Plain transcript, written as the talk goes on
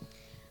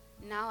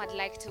Now I'd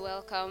like to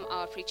welcome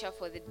our preacher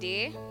for the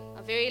day,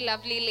 a very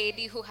lovely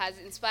lady who has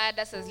inspired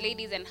us as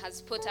ladies and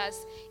has put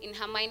us in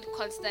her mind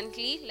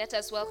constantly. Let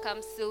us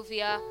welcome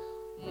Sylvia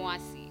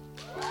Mwasi.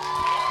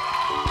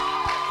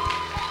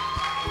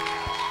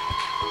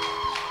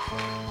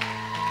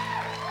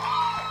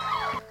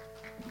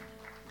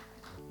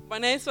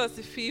 Bwana Yesu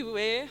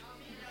asifiwe.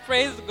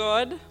 Praise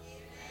God.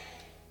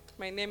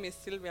 My name is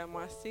Sylvia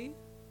Mwasi.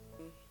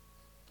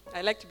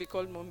 I like to be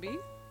called Mombi.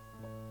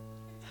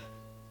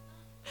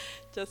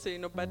 Just so you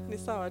know, but ni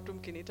sawa tu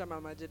mkiniita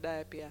Mama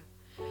Jedaya pia.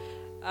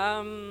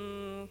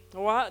 Now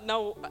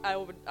I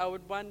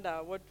would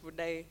wonder, what would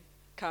I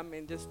come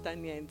and just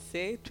stand here and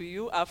say to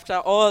you after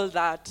all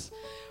that?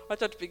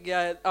 Wacha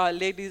tupigia our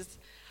ladies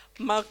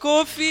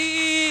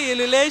makofi,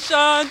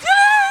 relations.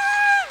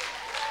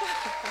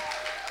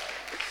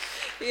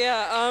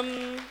 Yeah,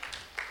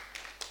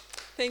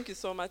 thank you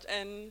so much.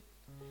 And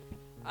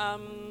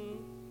I'm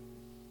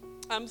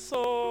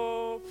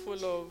so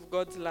full of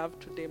God's love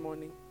today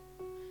morning.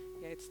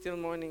 Yeah, it's still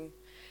morning.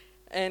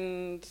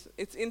 And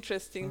it's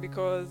interesting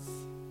because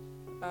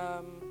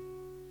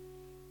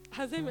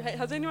has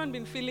anyone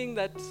been feeling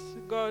that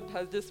God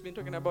has just been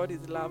talking about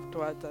his love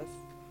towards us?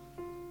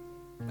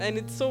 And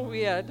it's so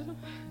weird.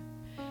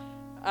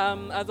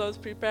 As I was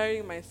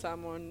preparing my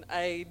sermon,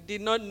 I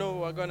did not know we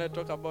were going to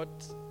talk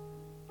about,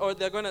 or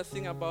they're going to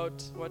sing about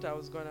what I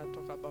was going to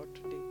talk about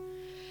today.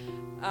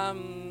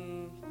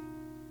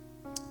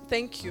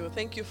 Thank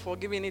you for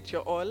giving it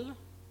your all,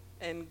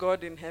 and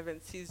God in heaven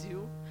sees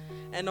you,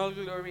 and all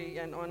glory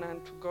and honor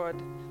to God.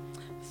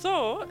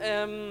 So,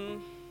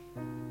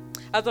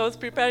 as I was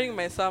preparing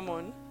my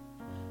sermon,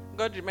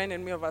 God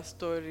reminded me of a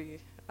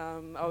story.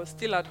 I was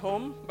still at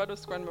home, bado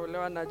sikuwa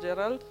nimeolewa na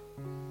Gerald.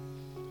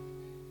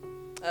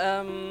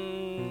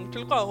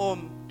 Tulikuwa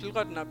home,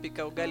 tulikuwa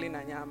tunapika ugali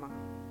na nyama.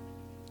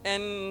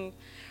 And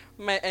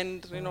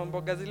you know,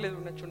 mboga zile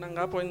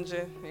unachunanga hapo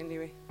nje.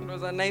 Anyway, it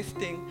was a nice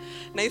thing,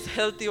 nice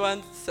healthy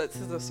ones,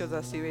 sio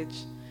za sewage.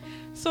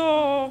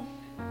 So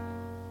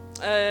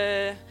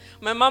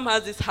my mom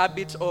has this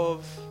habit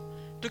of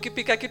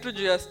tukipika kitu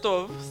juu ya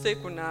stove, say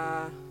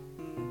kuna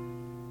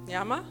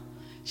nyama,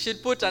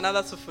 she'd put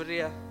another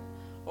sufuria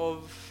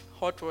of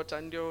hot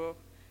water, ndio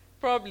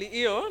probably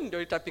hiyo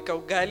ndio itapika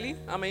ugali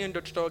ama hiyo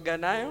ndio tutaoga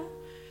nayo.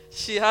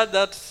 She had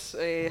that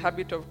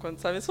habit of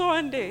conserving. So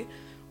one day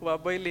we were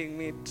boiling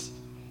meat,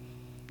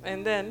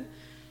 and then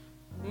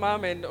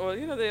mom and all,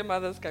 you know, the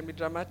mothers can be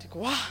dramatic.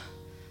 Wah!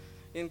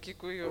 In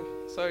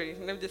Kikuyu, sorry,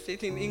 let me just say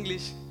it in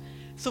English.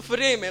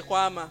 Sufuria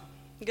imekwama.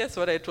 Guess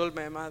what I told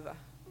my mother?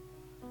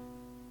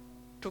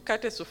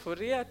 Tukate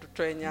sufuria,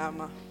 tutoe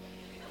nyama.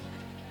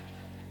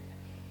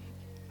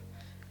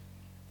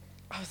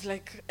 I was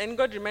like, and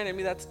God reminded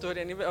me that story,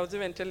 and I was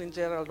even telling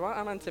Gerald, what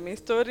am I saying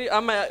story?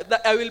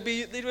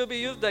 It will be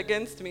used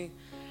against me.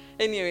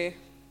 Anyway,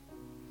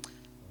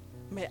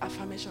 my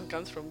affirmation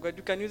comes from God.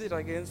 You can use it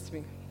against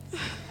me.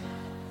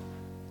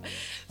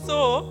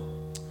 So,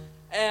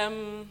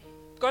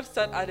 God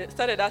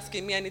started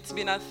asking me, and it's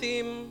been a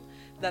theme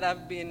that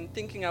I've been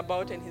thinking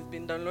about, and he's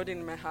been downloading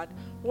in my heart.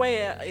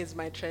 Where is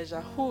my treasure?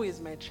 Who is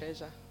my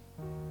treasure?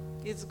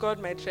 Is God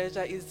my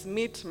treasure? Is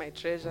meat my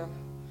treasure?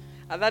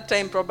 At that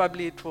time,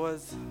 probably it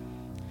was,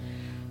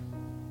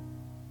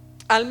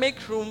 I'll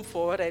make room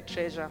for what I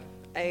treasure.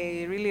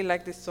 I really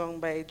like this song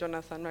by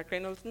Jonathan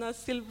McReynolds. Now,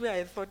 Sylvia,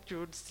 I thought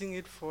you would sing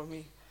it for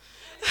me.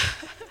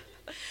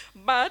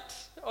 But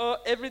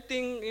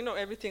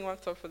everything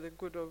works out for the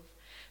good of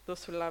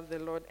those who love the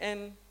Lord.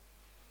 And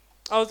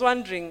I was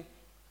wondering,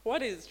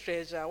 what is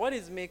treasure? What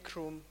is make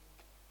room?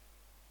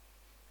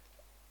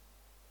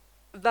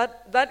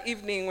 That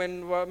evening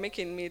when we were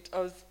making meat,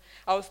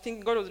 I was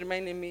thinking, God was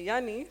reminding me,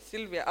 yani,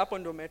 Sylvia, hapo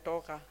ndo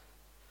umetoka.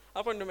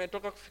 Hapo ndo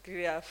umetoka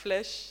kufikiria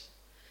flesh,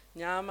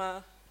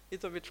 nyama,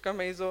 hizo vitu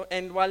kama hizo,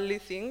 and worldly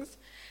things.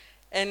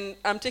 And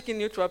I'm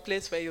taking you to a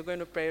place where you're going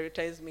to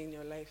prioritize me in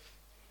your life.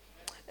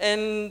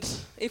 And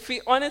if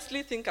we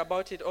honestly think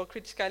about it or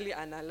critically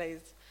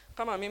analyze,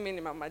 kama mimi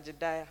ni Mama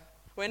Jedaya,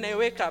 when I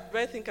wake up, do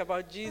I think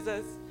about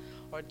Jesus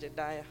or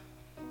Jedaya?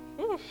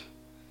 Oof.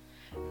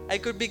 I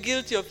could be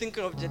guilty of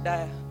thinking of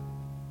Jedaya.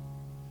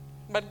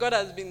 But God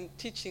has been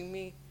teaching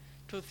me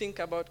to think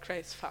about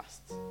Christ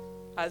first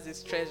as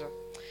his treasure.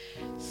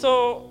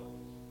 So,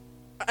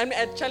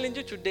 I challenge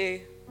you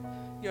today,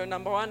 your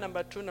number 1,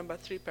 number 2, number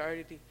 3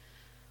 priority.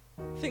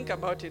 Think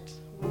about it.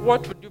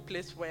 What would you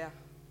place where?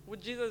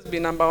 Would Jesus be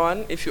number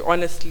 1 if you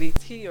honestly,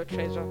 is he your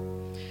treasure?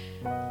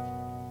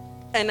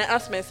 And I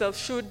ask myself,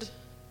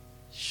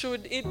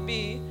 should it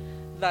be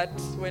that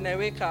when I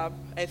wake up,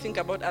 I think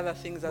about other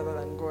things other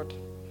than God?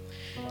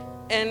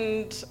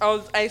 And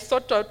I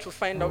sought out to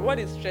find out what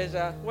is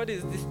treasure, what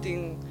is this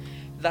thing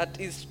that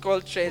is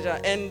called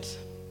treasure. And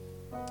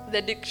the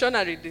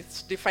dictionary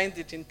defines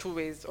it in 2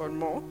 ways or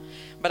more,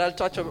 but I'll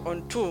touch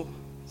on 2.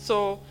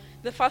 So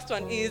the first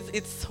one is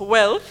it's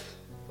wealth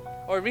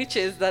or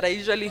riches that are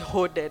usually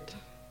hoarded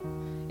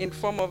in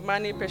form of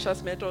money,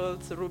 precious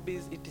metals,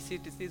 rubies,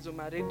 etc.,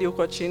 zumari,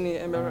 uko chini,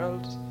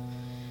 emerald.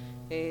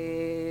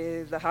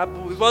 the hub.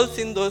 We've all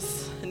seen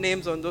those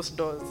names on those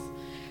doors.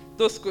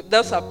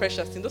 Those are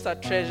precious things, those are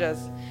treasures.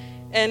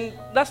 And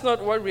that's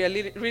not what we are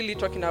really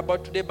talking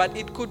about today, but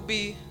it could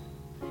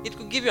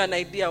give you an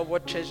idea of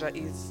what treasure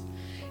is.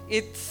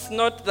 It's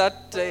not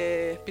that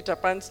Peter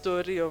Pan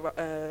story of,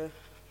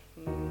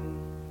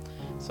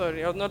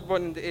 sorry, I was not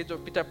born in the age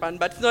of Peter Pan,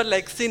 but it's not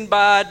like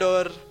Sinbad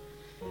or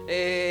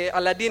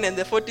Aladdin and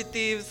the 40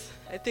 Thieves.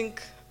 I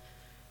think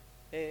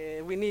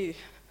we need,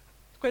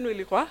 when will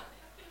it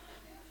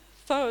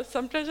so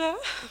some treasure?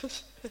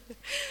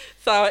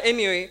 So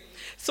anyway,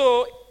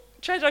 so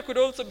treasure could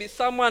also be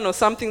someone or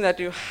something that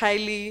you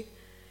highly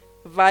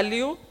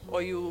value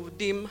or you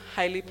deem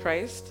highly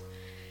prized.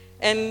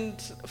 And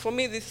for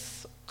me,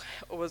 this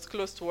was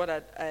close to what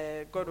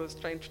God was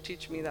trying to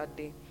teach me that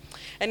day.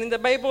 And in the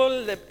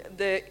Bible,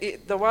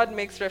 the word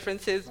makes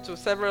references to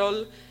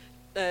several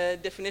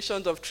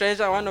definitions of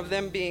treasure, one of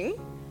them being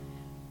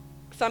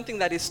something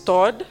that is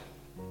stored,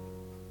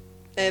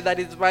 that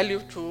is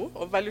valued to,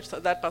 or valued to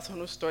that person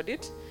who stored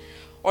it,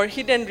 or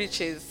hidden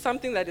riches,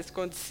 something that is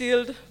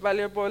concealed,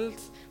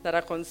 valuables that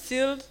are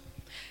concealed.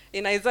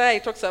 In Isaiah,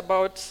 it talks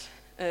about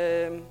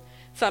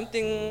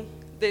something,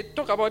 they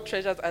talk about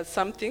treasures as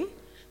something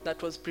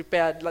that was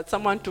prepared, like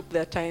someone took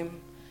their time,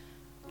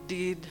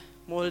 did,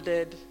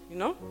 molded,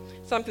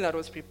 something that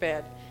was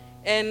prepared.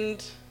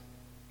 And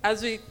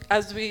as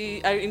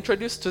we are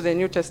introduced to the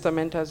New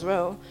Testament as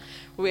well,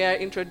 we are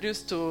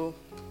introduced to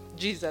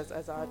Jesus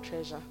as our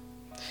treasure.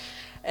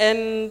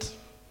 And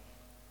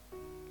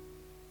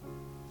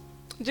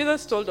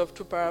Jesus told of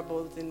two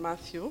parables in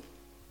Matthew.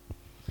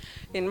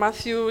 In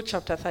Matthew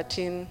chapter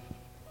 13,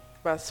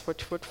 verse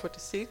 44 to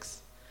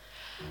 46.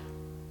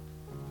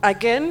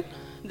 Again,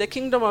 the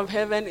kingdom of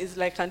heaven is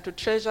like unto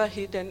treasure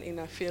hidden in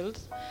a field,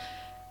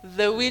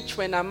 the which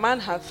when a man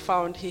hath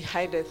found, he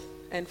hideth,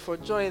 and for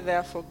joy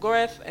therefore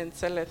goeth and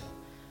selleth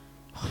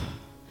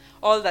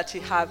all that he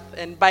hath,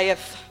 and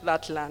buyeth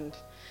that land.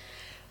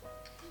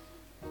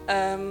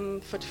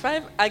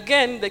 45.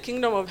 Again, the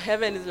kingdom of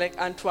heaven is like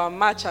unto a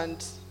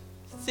merchant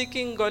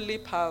seeking goodly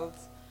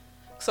pearls,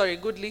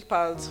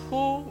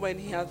 who, when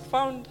he hath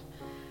found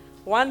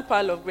one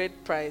pearl of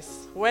great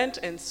price, went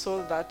and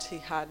sold that he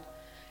had,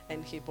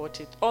 and he bought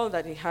it. All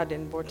that he had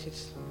and bought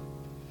it.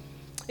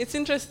 It's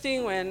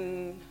interesting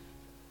when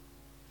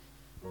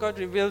God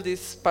revealed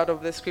this part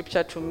of the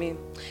scripture to me.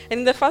 And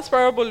in the first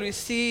parable, we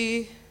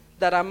see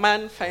that a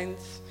man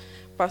finds,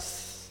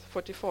 verse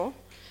 44,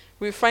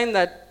 we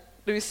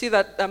see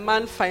that a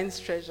man finds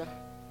treasure.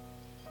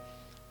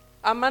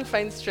 A man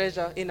finds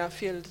treasure in a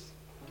field.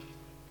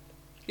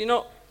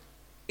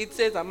 It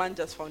says a man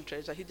just found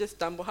treasure. He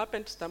just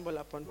happened to stumble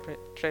upon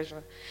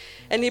treasure.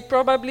 And he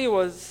probably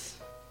was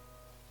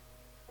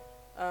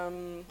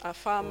a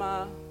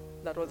farmer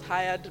that was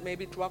hired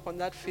maybe to work on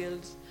that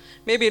field.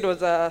 Maybe it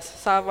was a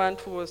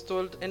servant who was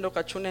told, Endo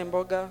kachune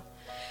mboga.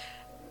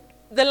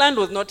 The land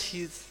was not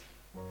his.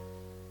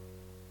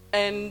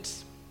 And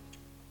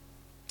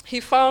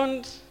he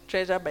found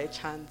treasure by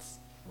chance.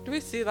 Do we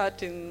see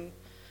that in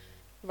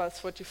verse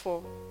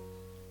 44?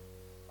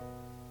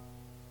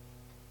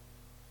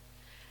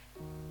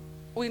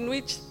 In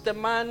which the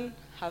man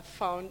hath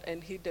found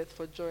and hideth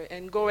for joy,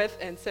 and goeth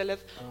and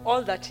selleth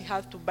all that he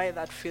has to buy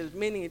that field,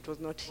 meaning it was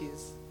not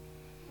his.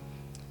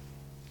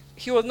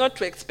 He was not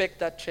to expect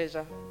that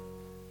treasure.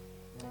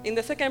 In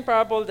the second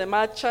parable, the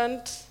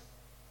merchant,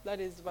 that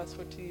is verse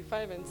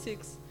 45 and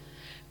 6,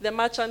 the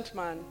merchant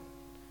man.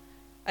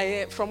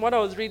 From what I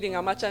was reading,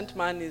 a merchant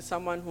man is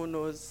someone who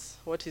knows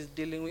what he's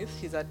dealing with.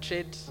 He's a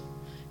trade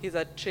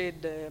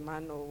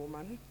man or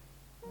woman.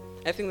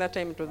 I think that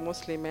time it was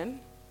mostly men.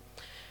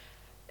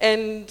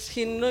 And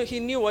he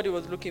knew what he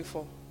was looking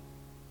for.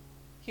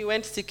 He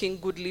went seeking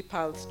goodly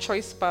pearls,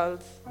 choice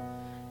pearls.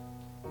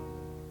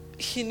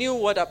 He knew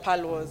what a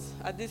pearl was.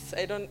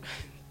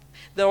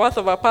 The worth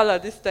of a pearl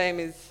at this time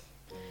is,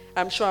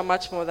 I'm sure,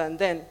 much more than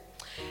then.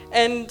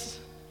 And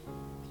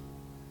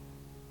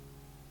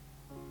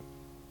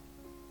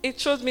it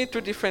shows me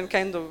two different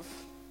kinds of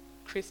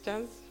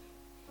Christians,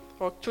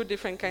 or two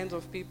different kinds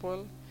of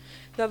people.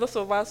 There are those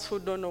of us who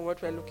don't know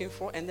what we're looking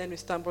for, and then we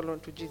stumble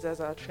onto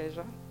Jesus, our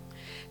treasure.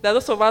 There are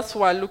those of us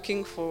who are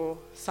looking for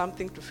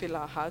something to fill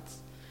our hearts.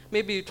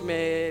 Maybe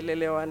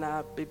tumelelewa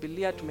na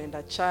Biblia,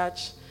 tumeenda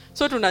church,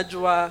 so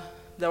tunajua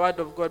the word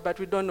of God, but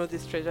we don't know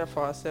this treasure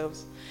for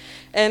ourselves.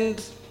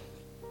 And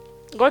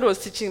God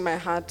was teaching my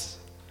heart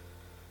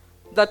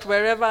that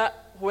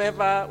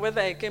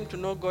whether I came to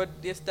know God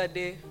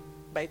yesterday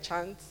by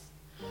chance,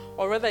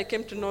 or whether I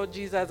came to know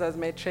Jesus as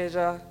my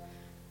treasure,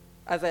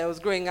 as I was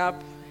growing up,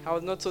 I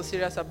was not so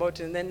serious about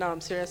it, and then now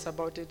I'm serious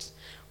about it.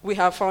 We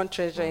have found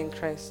treasure in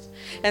Christ.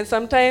 And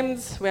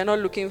sometimes we are not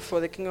looking for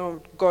the kingdom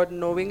of God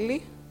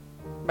knowingly,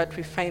 but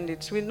we find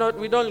it. We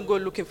don't go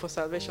looking for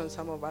salvation,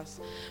 some of us,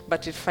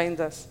 but it finds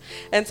us.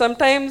 And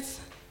sometimes,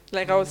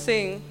 like I was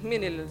saying,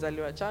 mimi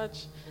nilizaliwa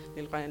church,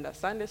 nilikuwa naenda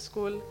Sunday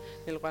school,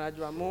 nilikuwa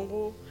najua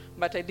Mungu,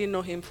 but I didn't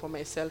know him for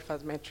myself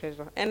as my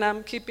treasure. And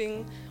I'm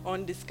keeping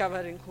on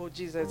discovering who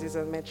Jesus is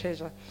as my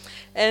treasure.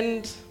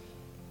 And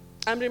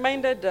I'm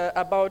reminded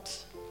about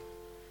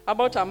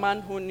a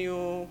man who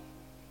knew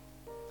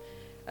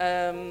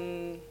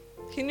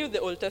he knew the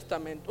Old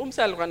Testament.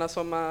 Umse alikuwa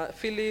anasoma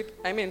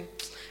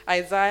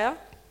Isaiah,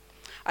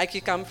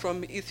 akikam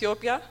from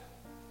Ethiopia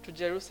to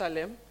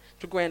Jerusalem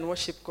to go and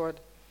worship God.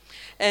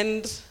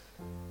 And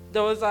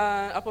there was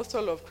an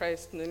apostle of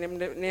Christ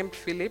named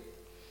Philip.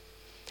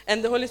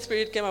 And the Holy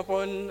Spirit came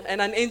upon,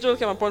 and an angel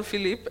came upon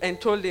Philip and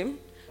told him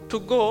to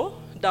go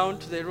down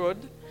to the road.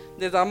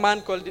 There's a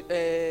man called,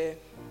 there's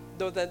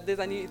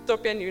an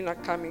Ethiopian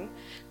eunuch coming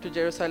to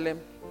Jerusalem.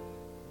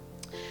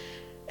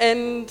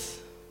 And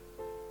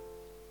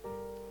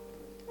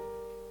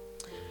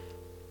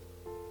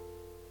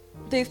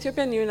the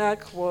Ethiopian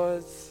eunuch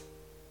was,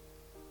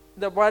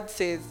 the word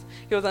says,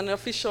 he was an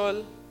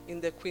official in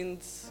the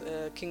queen's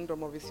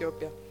kingdom of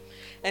Ethiopia.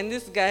 And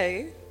this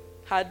guy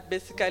had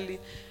basically,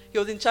 he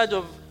was in charge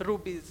of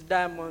rubies,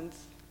 diamonds,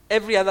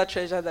 every other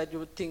treasure that you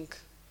would think.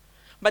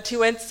 But he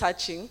went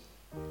searching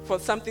for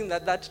something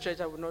that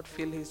treasure would not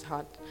fill his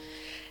heart.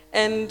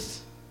 And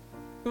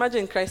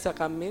imagine Christ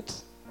can meet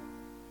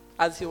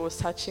as he was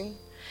searching.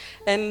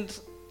 And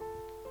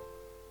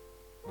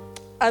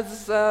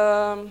as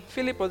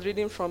Philip was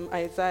reading from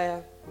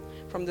Isaiah,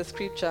 from the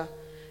scripture,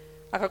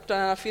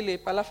 akakutana na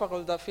Philip, alafu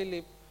akauliza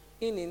Philip,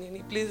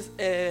 nini, please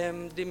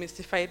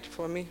demystify it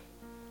for me.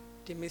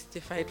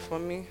 Demystify it for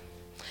me.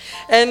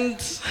 And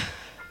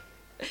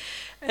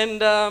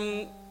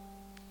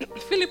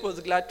Philip was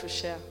glad to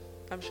share.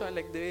 I'm sure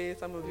like the way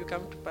some of you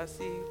come to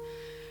Percy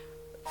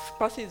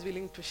is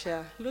willing to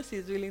share. Lucy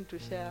is willing to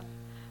share.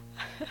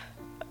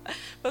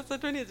 Pastor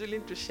Tony is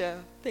willing to share.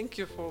 Thank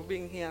you for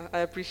being here. I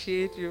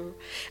appreciate you.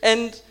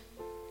 And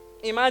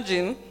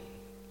imagine,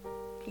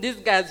 these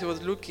guys he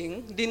was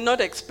looking did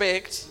not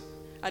expect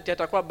ati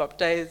atakuwa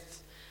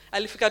baptized.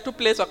 Alifika tu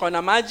place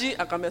wakaona maji,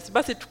 akamwambia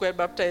basi tukue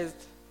baptized.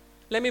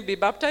 Let me be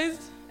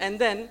baptized. And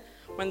then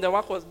when the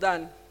work was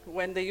done,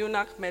 when the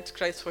eunuch met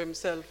Christ for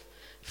himself,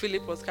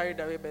 Philip was carried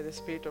away by the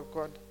Spirit of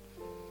God.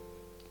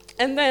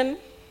 And then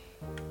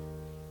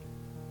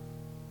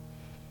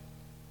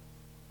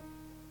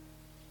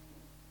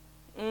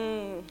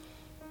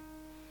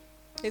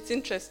it's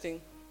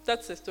interesting.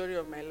 That's the story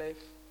of my life.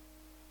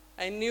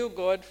 I knew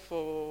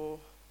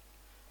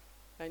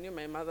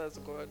my mother's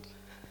God.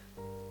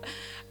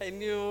 I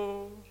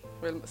knew,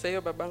 well,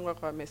 sayo babangu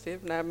kwa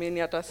amesave, na mimi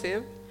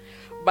atasave.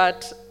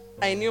 But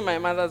I knew my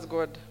mother's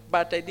God,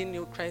 but I didn't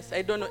know Christ.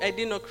 I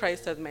didn't know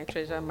Christ as my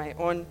treasure,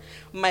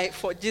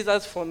 for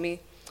Jesus for me.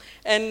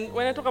 And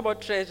when I talk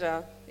about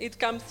treasure, it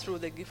comes through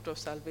the gift of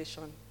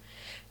salvation.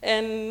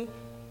 And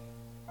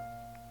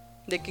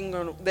the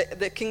kingdom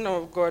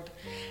of God.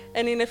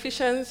 And in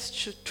Ephesians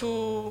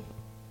 2,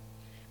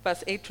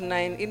 verse 8 to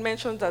 9, it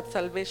mentions that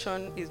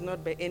salvation is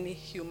not by any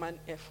human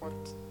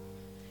effort,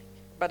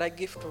 but a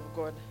gift of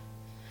God.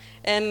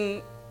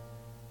 And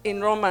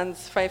in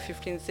Romans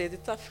 5:15 says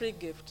it's a free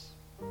gift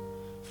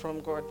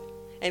from God.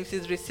 And it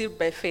is received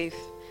by faith,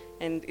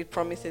 and it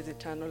promises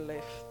eternal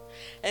life.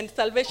 And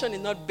salvation is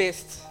not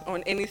based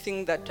on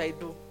anything that I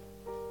do,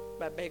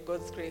 but by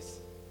God's grace.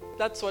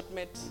 That's what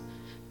met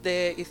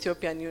the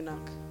Ethiopian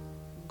eunuch.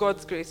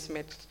 God's grace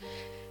met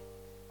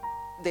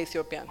the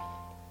Ethiopian.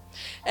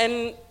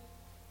 And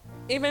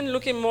even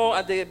looking more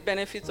at the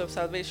benefits of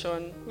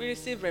salvation, we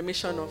receive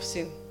remission of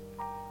sin.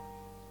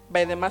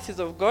 By the mercies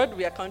of God,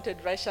 we are counted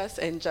righteous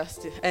and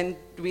justice, and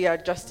we are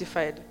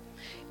justified,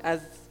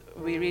 as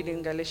we read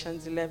in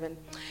Galatians 11.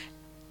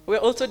 We're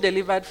also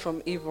delivered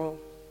from evil.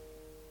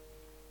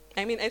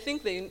 I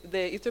think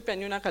the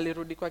Ethiopian eunuch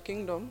alirudi kwa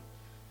kingdom,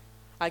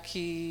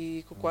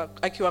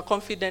 akiwa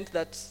confident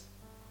that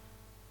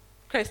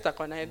Christ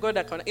akona, God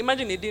akona.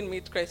 Imagine he didn't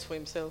meet Christ for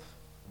himself,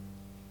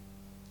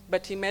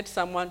 but he met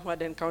someone who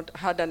had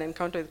an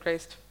encounter with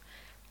Christ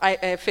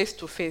face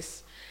to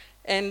face.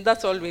 And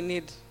that's all we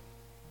need.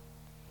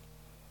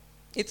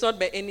 It's not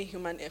by any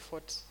human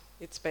effort.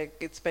 It's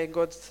by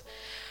God's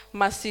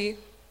mercy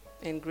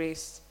and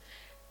grace.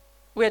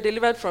 We are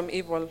delivered from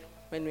evil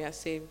when we are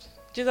saved.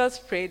 Jesus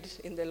prayed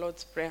in the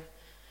Lord's Prayer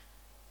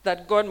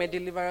that God may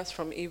deliver us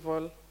from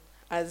evil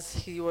as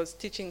he was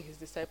teaching his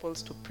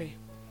disciples to pray.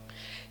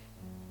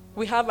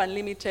 We have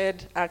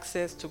unlimited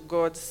access to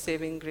God's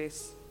saving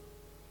grace.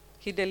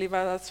 He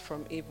delivers us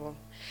from evil.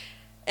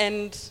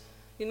 And,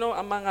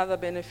 among other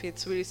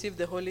benefits, we receive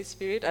the Holy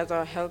Spirit as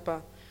our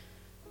helper.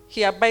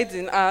 He abides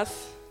in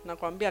us.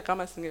 Nakwambia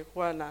kama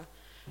singekuwa na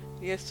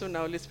Yesu na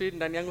Holy Spirit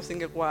ndani yangu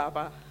singekuwa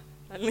hapa.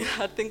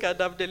 I think I'd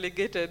have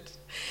delegated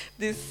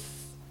this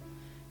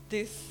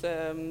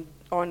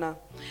honor.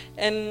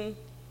 And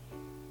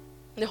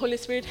the Holy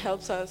Spirit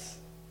helps us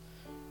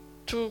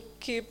to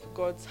keep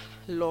God's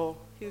law,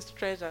 his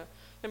treasure.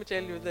 Let me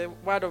tell you, the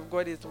word of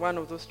God is one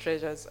of those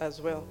treasures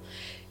as well.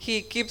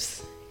 He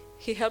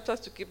helps us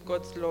to keep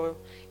God's law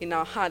in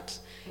our heart.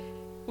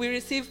 We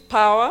receive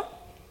power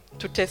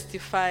to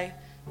testify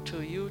to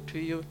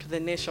the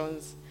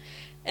nations.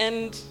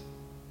 And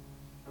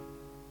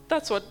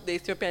that's what the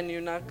Ethiopian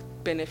eunuch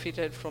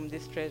benefited from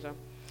this treasure.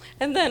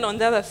 And then on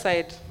the other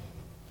side,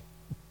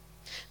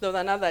 there was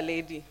another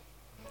lady.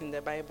 in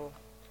the Bible.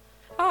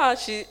 I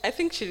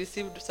think she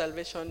received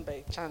salvation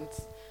by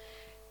chance.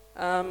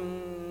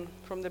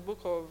 From the book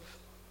of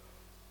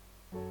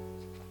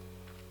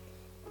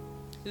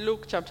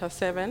Luke chapter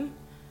 7,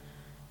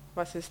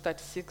 verses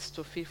 36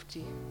 to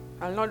 50.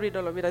 I'll not read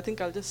all of it. I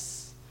think I'll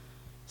just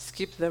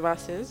skip the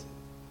verses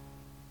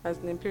as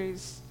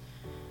Nempiris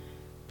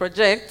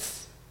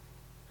projects.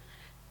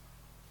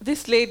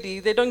 This lady,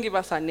 they don't give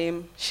us a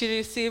name. She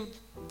received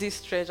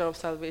this treasure of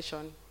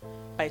salvation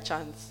by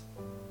chance.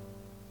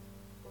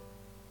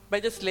 By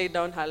just laying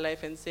down her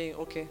life and saying,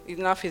 okay,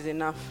 enough is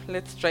enough.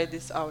 Let's try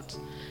this out.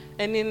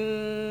 And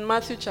in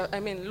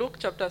Luke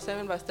chapter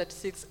 7, verse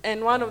 36,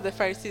 and one of the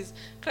Pharisees,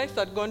 a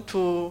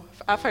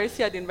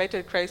Pharisee had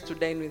invited Christ to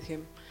dine with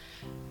him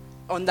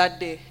on that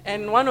day.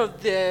 And one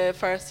of the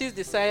Pharisees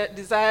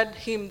desired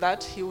him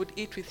that he would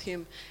eat with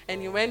him.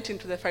 And he went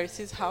into the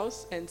Pharisee's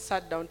house and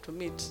sat down to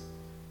meat.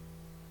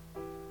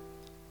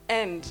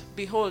 And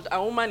behold,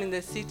 a woman in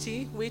the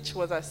city, which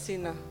was a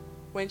sinner,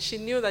 when she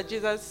knew that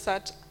Jesus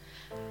sat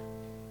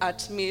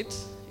at meat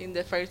in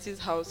the Pharisee's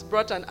house,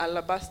 brought an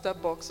alabaster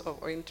box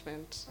of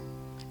ointment,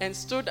 and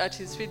stood at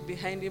his feet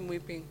behind him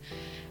weeping,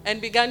 and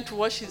began to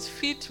wash his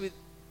feet with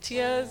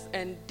tears,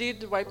 and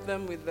did wipe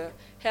them with the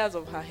hairs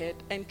of her head,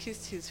 and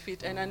kissed his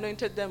feet, and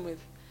anointed them with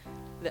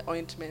the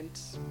ointment.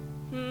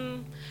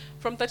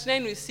 From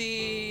 39 we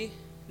see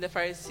the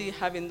Pharisee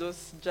having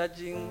those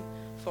judging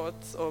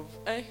thoughts of,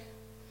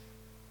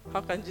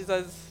 how can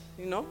Jesus,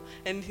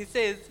 And he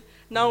says,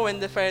 now when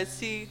the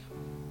Pharisee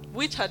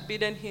which had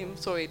bidden him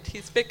saw it,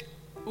 he spake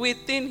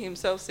within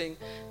himself, saying,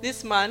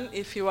 this man,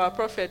 if he were a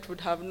prophet,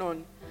 would have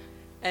known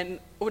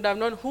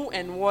who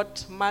and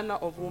what manner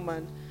of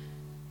woman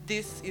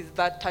this is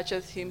that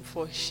touches him,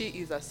 for she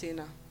is a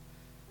sinner.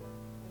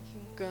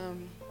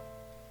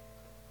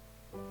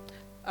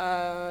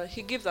 I think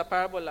he gives a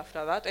parable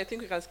after that. I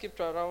think we can skip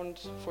to around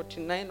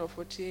 49 or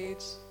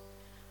 48.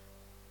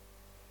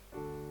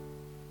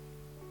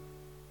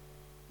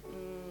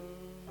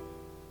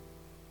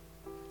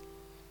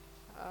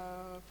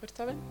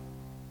 47.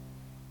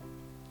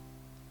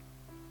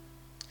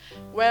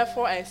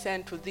 Wherefore I say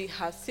unto thee,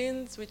 her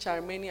sins which are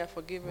many are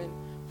forgiven,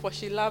 for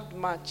she loved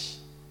much.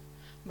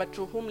 But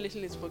to whom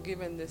little is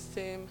forgiven, the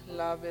same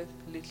loveth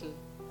little.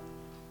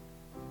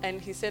 And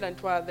he said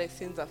unto her, thy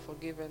sins are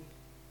forgiven.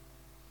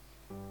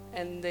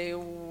 And they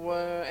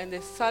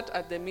sat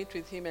at the meat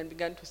with him and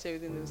began to say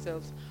within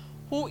themselves,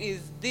 who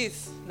is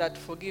this that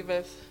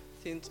forgiveth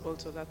sins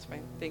also? That's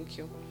fine. Thank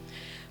you.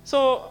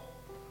 So,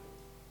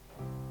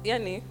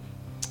 Yani,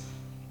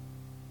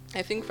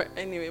 I think,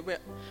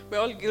 we're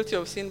all guilty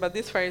of sin, but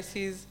these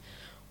Pharisees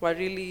were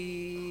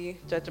really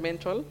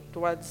judgmental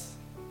towards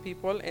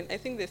people, and I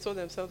think they saw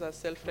themselves as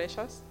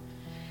self-righteous,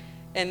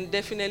 and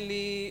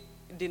definitely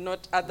did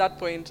not, at that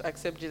point,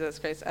 accept Jesus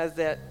Christ as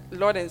their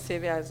Lord and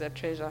Savior, as their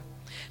treasure.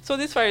 So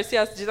this Pharisee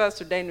asked Jesus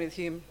to dine with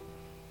him.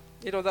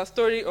 It was a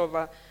story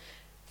of,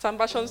 some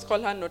versions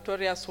call her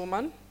notorious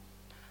woman,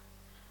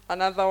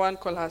 another one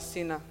call her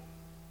sinner.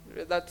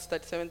 That's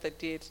 37,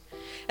 38.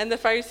 And the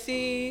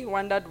Pharisee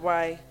wondered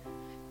why.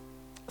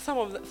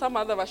 Some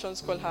other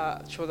versions call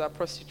her, she was a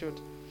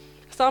prostitute.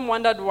 Some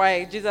wondered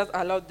why Jesus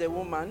allowed the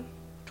woman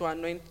to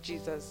anoint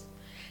Jesus.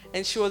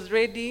 And she was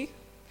ready.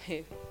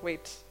 Hey,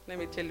 wait, let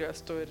me tell you a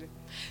story.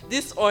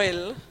 This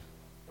oil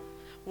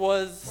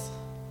was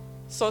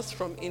sourced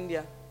from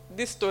India.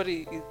 This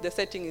story, the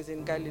setting is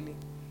in Galilee.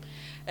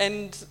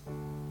 And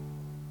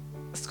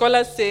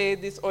scholars say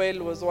this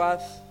oil was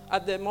worth,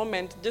 at the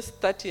moment, just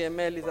 30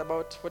 ml is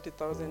about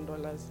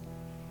 $40,000.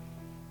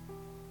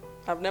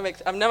 I've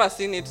never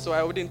seen it, so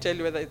I wouldn't tell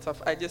you whether it's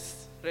I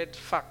just read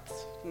facts.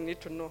 You need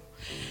to know.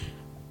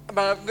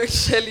 But I'm going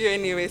to tell you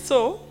anyway.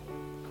 So,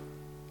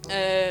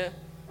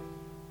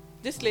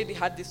 this lady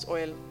had this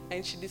oil,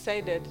 and she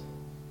decided,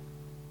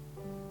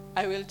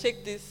 I will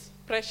take this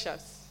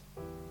precious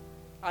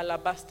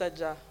alabaster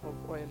jar of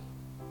oil.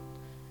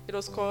 It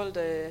was called,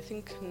 I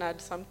think, Nad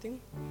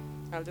something.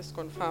 I'll just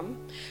confirm.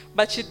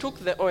 But she took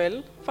the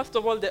oil. First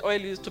of all, the oil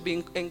used to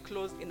be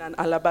enclosed in an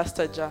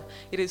alabaster jar.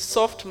 It is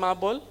soft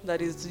marble that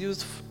is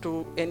used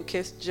to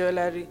encase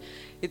jewelry.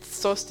 It's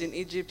sourced in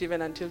Egypt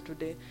even until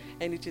today,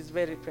 and it is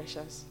very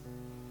precious.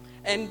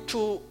 And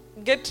to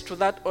get to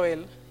that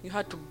oil, you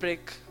had to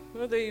break.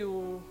 What do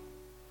you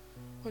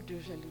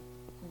usually?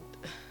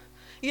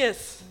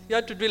 Yes, you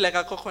had to do like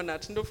a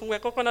coconut. Ndo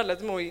fungwe coconut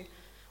lazima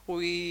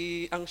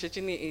angushe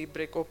chini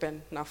break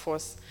open na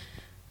force.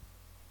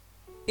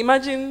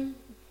 Imagine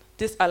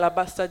this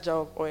alabaster jar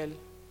of oil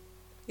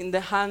in the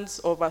hands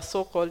of a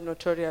so-called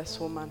notorious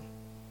woman.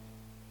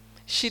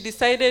 She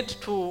decided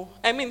to,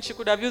 she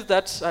could have used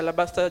that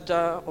alabaster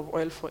jar of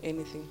oil for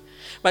anything,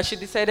 but she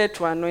decided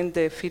to anoint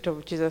the feet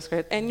of Jesus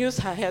Christ and use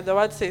her hair. The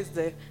word says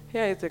the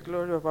hair is the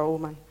glory of a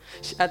woman.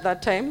 At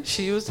that time,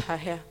 she used her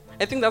hair.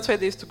 I think that's why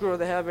they used to grow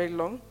the hair very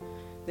long,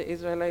 the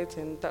Israelites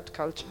and that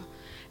culture.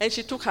 And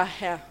she took her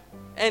hair.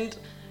 And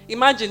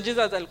imagine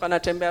Jesus alikuwa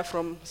anatembea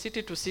from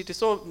city to city,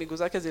 so miguu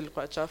zake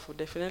zilikuwa chafu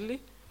definitely.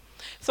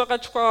 So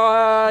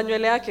akachukua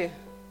nywele yake,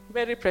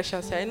 very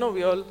precious hair. I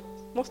know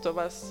most of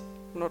us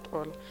not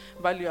all,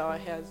 value our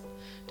hairs.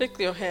 Take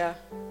your hair,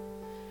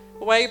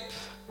 wipe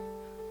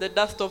the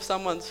dust off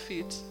someone's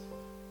feet.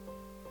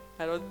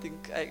 I don't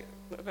think,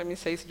 let me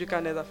say you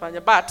can never find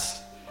it, but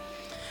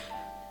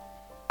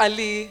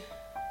Ali,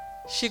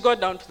 she got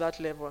down to that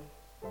level.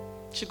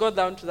 She got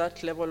down to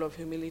that level of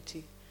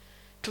humility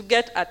to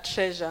get a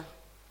treasure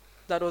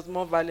that was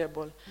more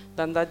valuable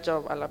than that jar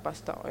of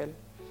alabaster oil.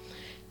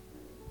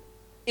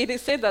 It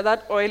is said that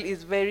that oil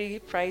is very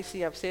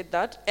pricey, I've said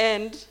that,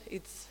 and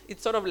it's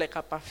sort of like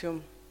a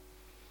perfume.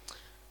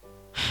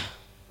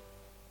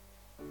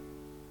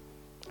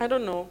 I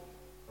don't know.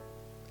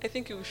 I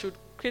think you should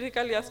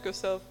critically ask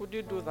yourself, would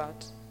you do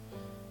that?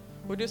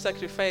 Would you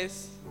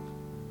sacrifice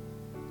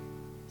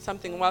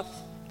something worth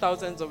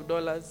thousands of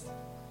dollars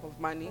of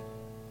money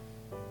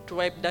to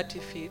wipe dirty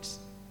feet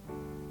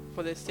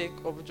for the sake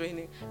of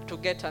joining to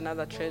get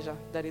another treasure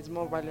that is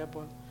more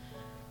valuable?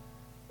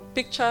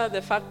 Picture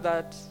the fact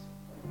that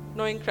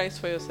knowing Christ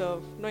for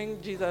yourself,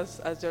 knowing Jesus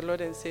as your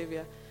Lord and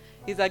Savior,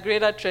 is a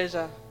greater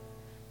treasure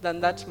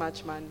than that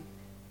much money,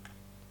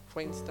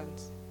 for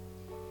instance.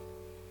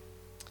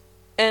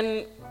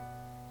 And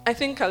I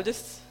think I'll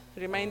just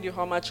remind you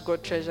how much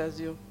God treasures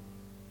you.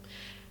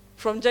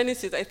 From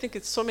Genesis, I think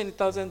it's so many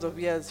thousands of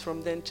years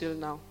from then till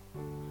now.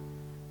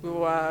 We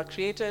were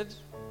created,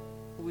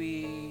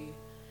 we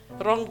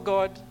wronged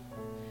God,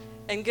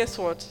 and guess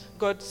what?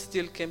 God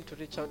still came to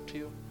reach out to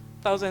you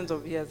thousands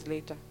of years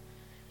later.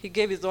 He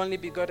gave his only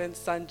begotten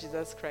Son,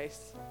 Jesus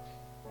Christ,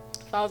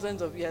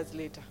 thousands of years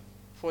later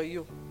for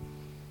you.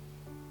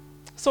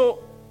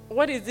 So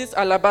what is this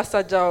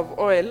alabaster jar of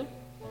oil?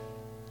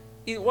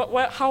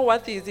 How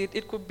worthy is it?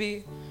 It could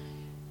be,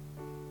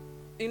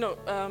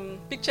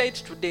 picture it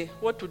today.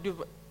 What would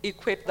you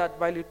equate that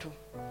value to?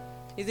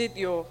 Is it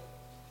your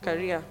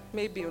career?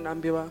 Maybe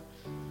unaambiwa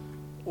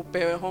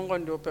upewe hongo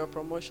ndio upewe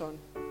promotion,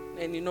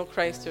 and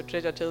Christ, your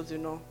treasure, tells you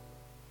no,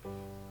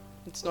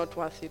 it's not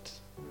worth it.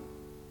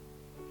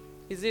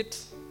 Is it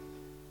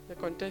the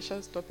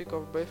contentious topic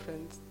of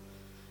boyfriends?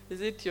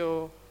 Is it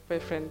your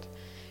boyfriend?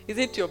 Is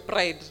it your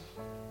pride?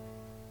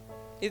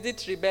 Is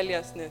it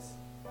rebelliousness?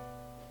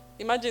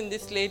 Imagine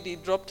this lady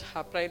dropped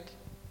her pride.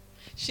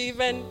 She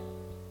even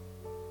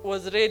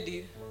was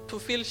ready to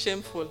feel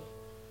shameful.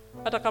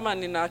 Hata kama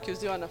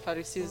ninaakuziwa na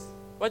Pharisees,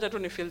 wacha tu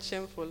ni feel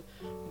shameful,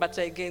 but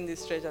I gain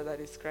this treasure that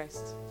is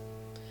Christ.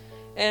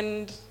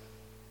 And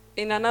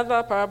in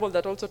another parable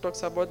that also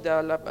talks about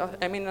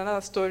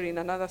another story in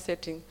another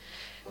setting,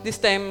 this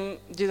time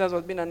Jesus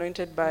was being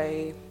anointed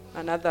by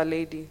another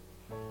lady.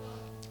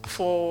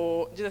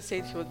 Jesus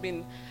said he was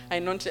being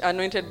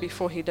anointed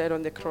before he died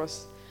on the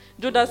cross.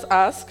 Judas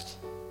asked,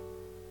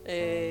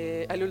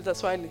 aliuliza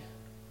swali,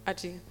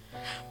 ati,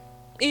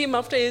 hii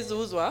mafuta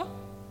iziuzwa,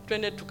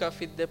 twende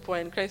tukafeed the poor,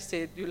 and Christ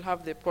said, you'll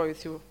have the poor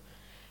with you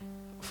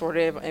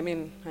forever.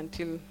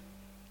 Until,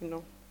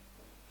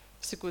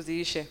 siku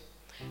ziishe.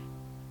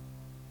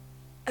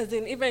 As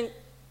in, even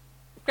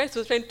Christ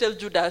was trying to tell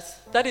Judas,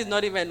 that is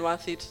not even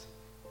worth it.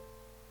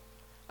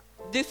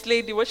 This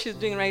lady, what she's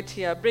doing right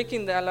here,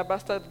 breaking the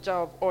alabaster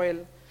jar of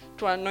oil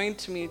to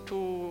anoint me,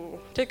 to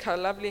take her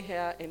lovely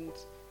hair and,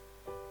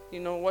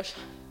 wash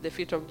the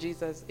feet of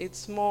Jesus.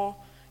 It's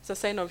a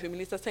sign of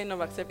humility, it's a sign of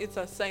acceptance, it's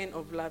a sign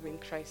of loving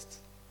Christ.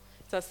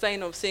 It's a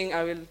sign of saying,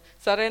 I will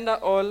surrender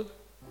all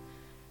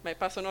my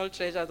personal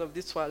treasures of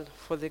this world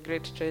for the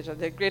great treasure,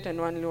 the great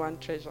and only one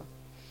treasure.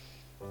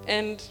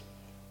 And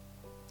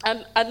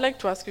I'd like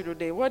to ask you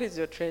today, what is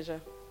your treasure?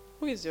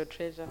 Who is your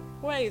treasure?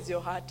 Where is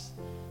your heart?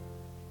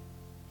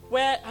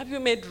 Where have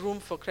you made room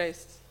for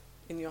Christ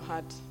in your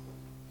heart,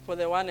 for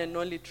the one and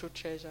only true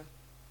treasure?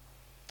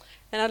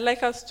 And I'd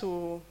like us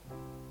to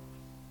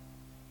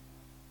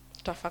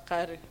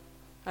tafakari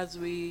as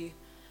we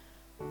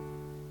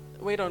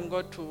wait on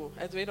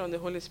the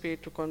Holy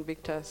Spirit to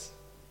convict us.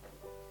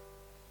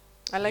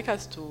 I'd like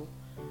us to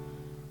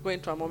go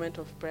into a moment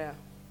of prayer.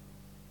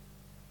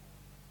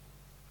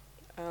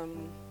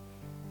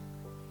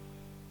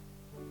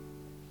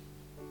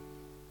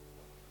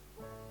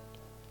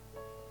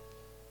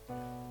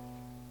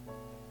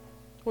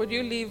 Would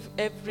you leave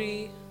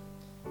everything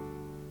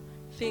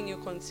you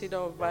consider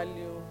of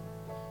value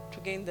to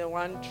gain the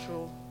one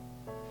true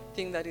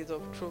thing that is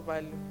of true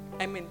value?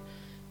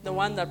 The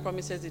one that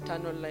promises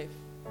eternal life.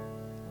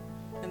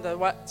 And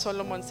what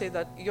Solomon says,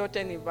 that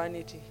yote ni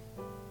vanity.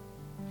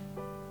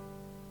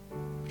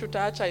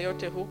 Tutaacha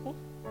yote huku.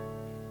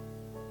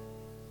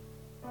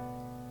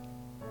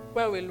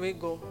 Where will we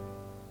go?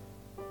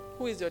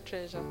 Who is your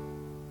treasure?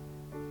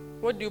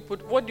 What do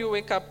you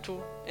wake up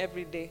to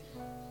every day?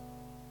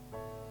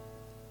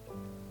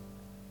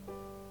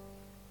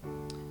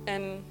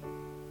 And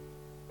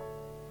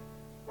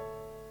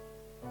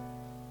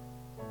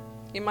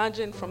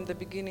imagine from the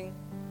beginning,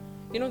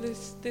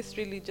 this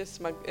really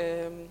just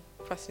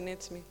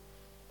fascinates me.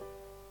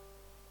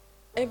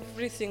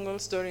 Every single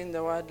story in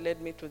the world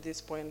led me to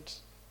this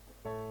point.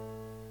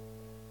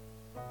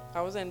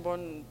 I wasn't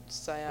born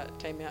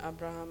time of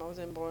Abraham. I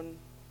wasn't born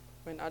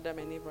when Adam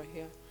and Eve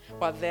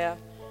were there.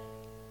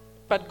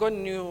 But God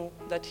knew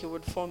that he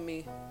would form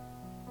me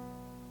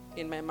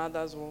in my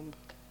mother's womb.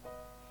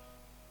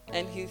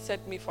 And he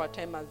set me for a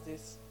time as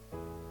this.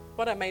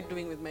 What am I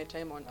doing with my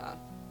time on earth?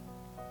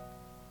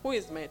 Who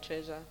is my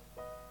treasure?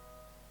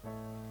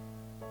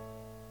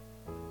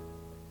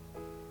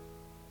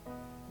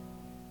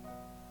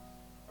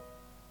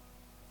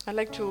 I'd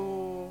like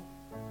to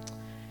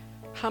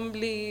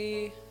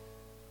humbly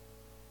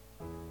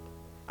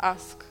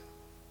ask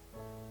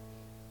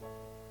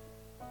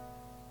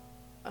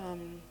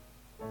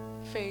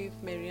Faith,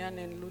 Marianne,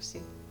 and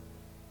Lucy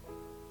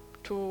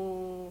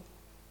to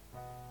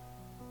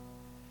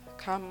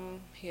come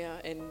here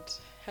and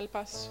help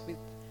us with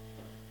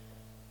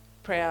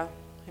prayer.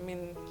 I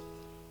mean,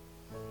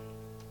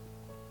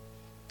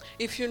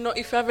 if you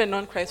haven't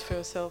known Christ for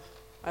yourself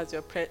as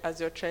your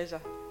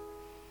treasure,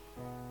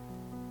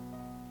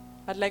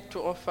 I'd like to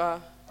offer.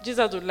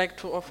 Jesus would like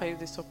to offer you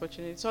this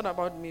opportunity. It's not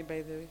about me,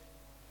 by the way.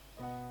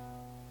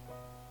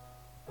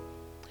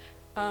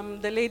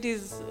 The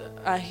ladies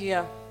are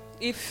here.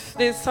 If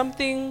there's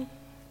something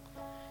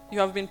you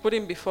have been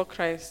putting before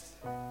Christ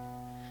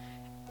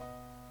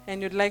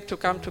and you'd like to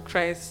come to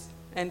Christ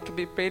and to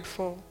be prayed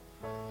for,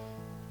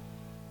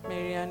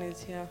 Marianne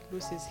is here,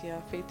 Lucy is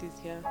here, Faith is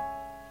here.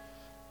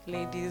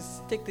 Ladies,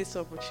 take this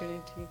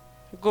opportunity.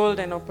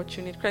 Golden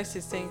opportunity. Christ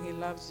is saying he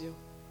loves you.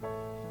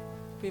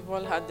 We've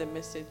all heard the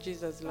message.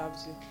 Jesus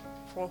loves you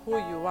for who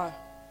you are.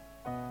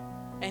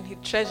 And he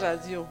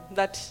treasures you.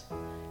 That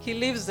he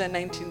leaves the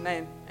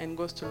 99 and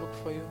goes to look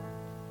for you.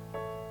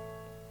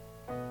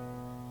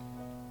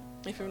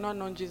 If you've not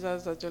known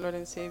Jesus as your Lord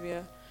and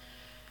Savior,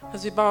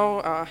 as we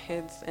bow our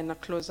heads and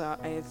close our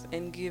eyes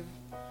and give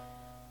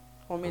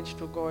homage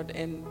to God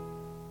and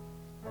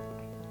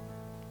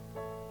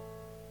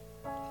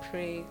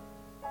pray.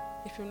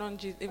 If you've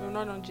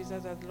not known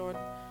Jesus as Lord,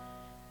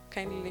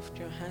 kindly lift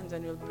your hands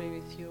and we'll pray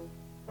with you.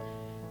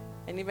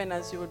 And even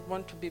as you would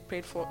want to be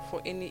prayed for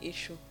any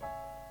issue,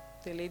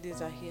 the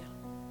ladies are here.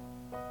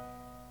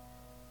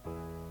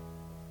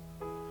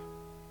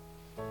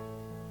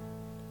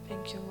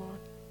 Thank you, Lord.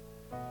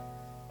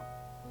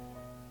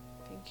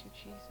 Thank you,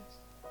 Jesus.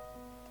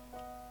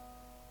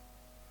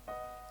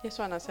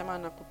 Yesu anasema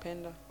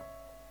anakupenda.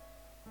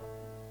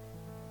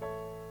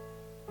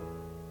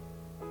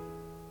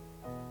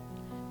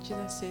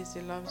 Jesus says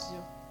he loves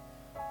you.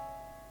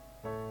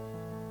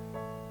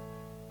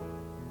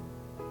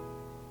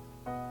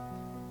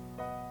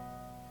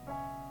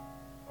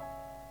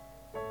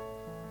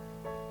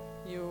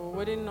 You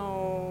wouldn't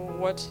know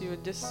what you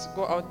just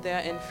go out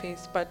there and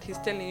face, but he's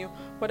telling you,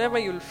 whatever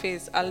you'll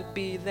face, I'll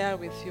be there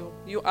with you.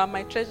 You are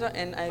my treasure,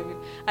 and I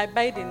will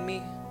abide in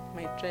me,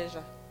 my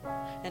treasure,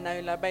 and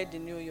I will abide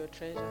in you, your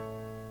treasure.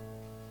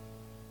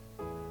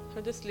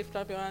 So just lift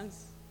up your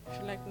hands if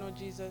you like know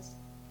Jesus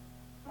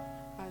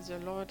as your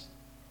Lord,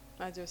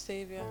 as your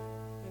Savior,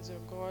 as your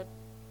God.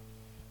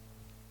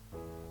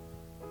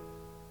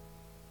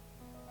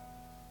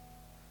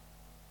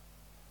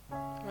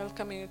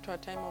 Welcoming you to a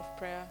time of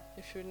prayer.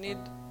 If you need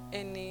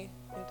any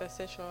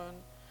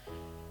intercession,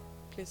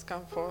 please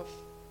come forth.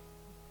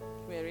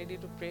 We are ready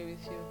to pray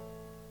with you.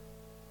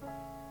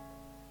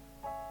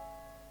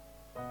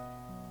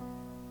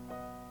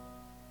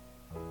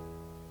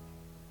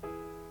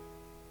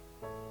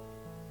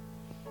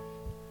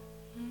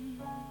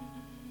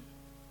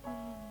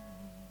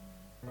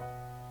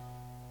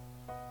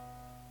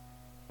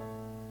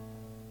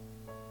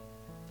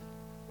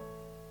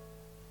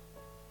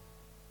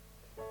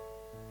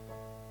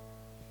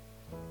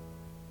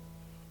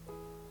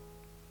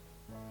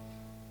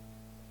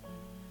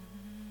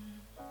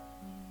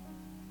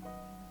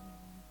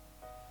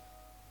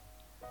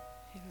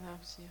 He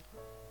loves you.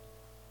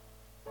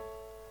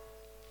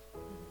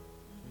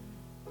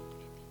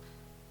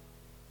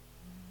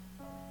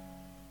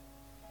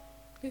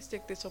 Please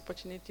take this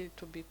opportunity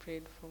to be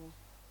prayed for.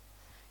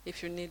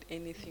 If you need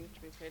anything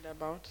to be prayed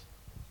about.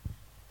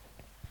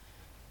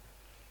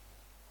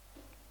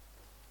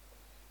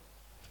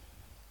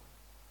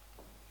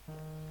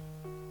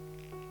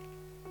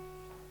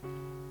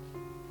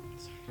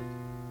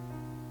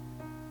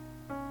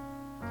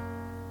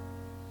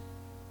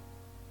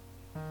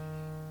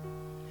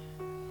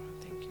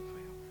 Thank you for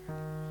your word.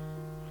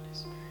 Holy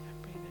Spirit, I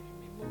pray that you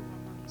may move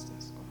amongst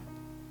us, God.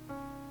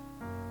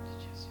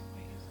 Teach us your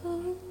ways.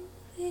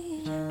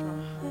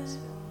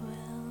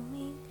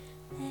 Overwhelming,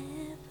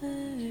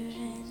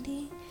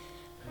 never-ending,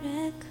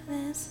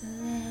 reckless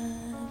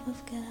love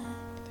of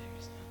God. There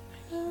is none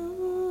like you.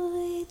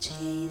 Oh, it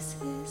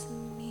chases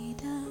me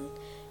down,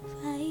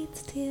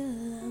 fights till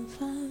I'm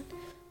found,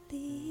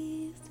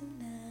 leaves the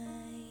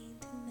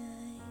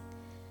 99.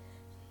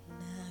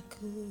 And I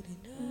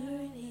couldn't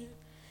earn it,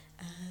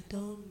 I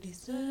don't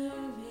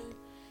deserve it,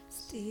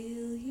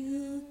 still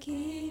you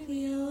give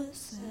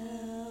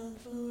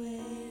yourself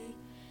away.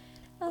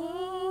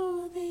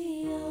 Oh,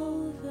 the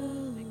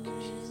overwhelming,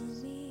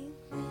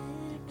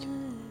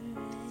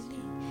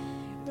 never-ending,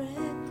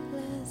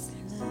 reckless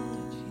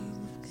love of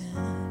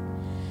God.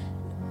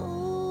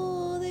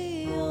 Oh,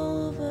 the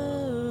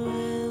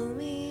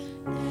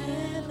overwhelming,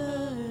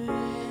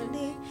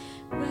 never-ending,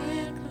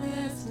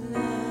 reckless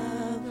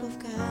love of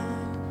God.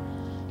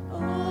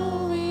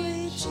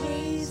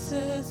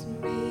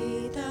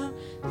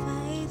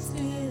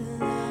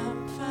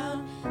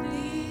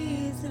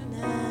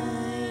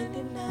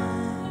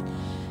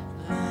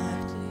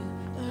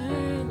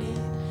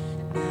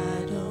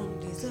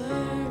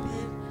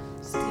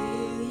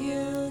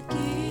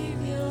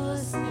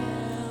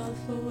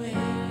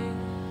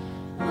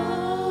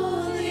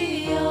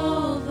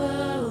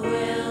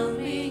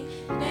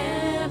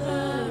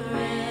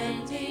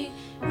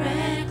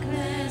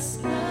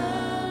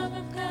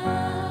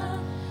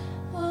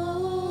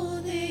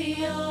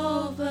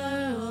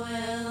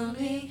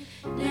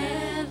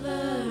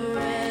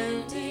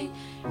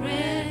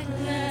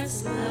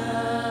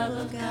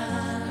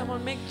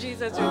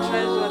 as your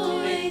treasure today.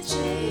 Always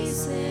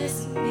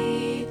chases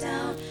me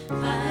down,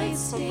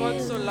 fights For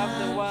God so till loved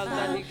the I'm world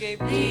that He found,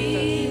 gave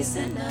leaves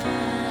Jesus, the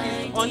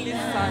His only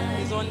 99. Son,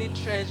 His only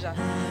treasure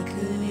I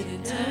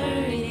couldn't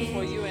turn it.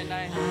 for you and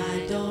I.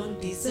 I don't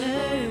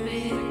deserve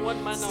it. What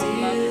manner of love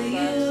Still is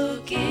that?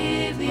 you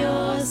give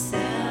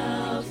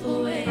yourself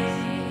away.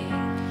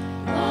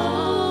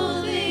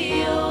 Oh,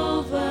 the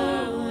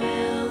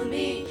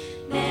overwhelming,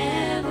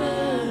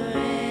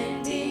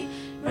 never-ending,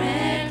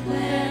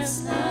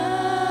 reckless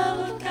love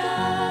of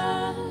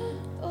God.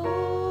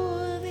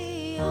 Oh,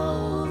 the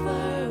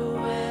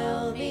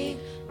overwhelming,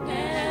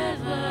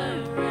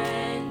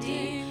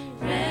 never-ending,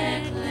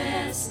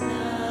 reckless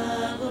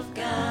love of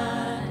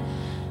God.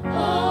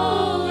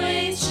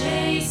 Always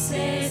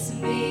chases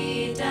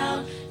me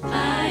down,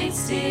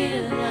 finds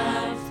till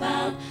I'm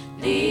found,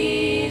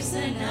 leaves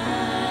the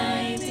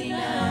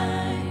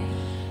 99.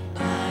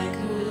 I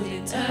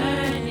couldn't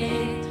earn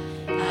it,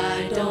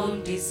 I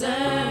don't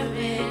deserve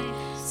it.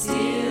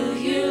 Still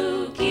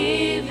you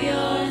give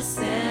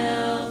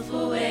yourself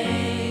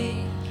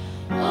away.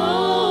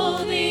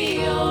 Oh,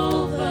 the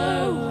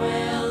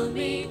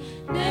overwhelming,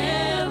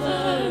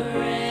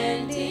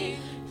 never-ending,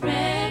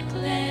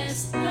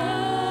 reckless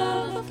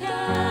love of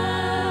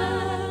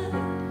God.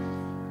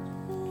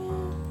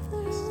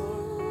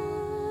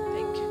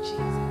 Thank you,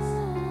 Jesus.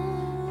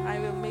 I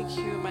will make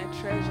you my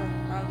treasure.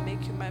 I'll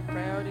make you my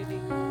priority.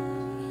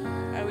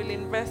 I will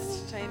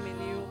invest time in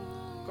you,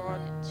 God.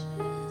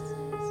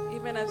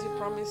 Even as you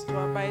promised to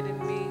abide in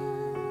me,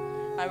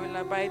 I will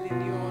abide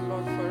in you, O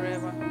Lord,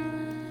 forever.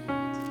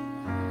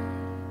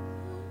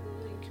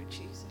 Thank you,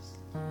 Jesus.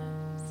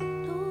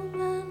 No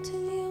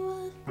mountain you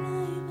won't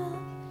climb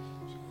up,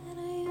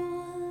 shadow you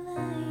won't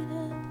light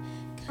up,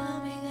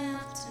 coming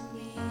after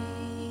me.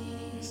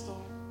 Yes,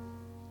 Lord.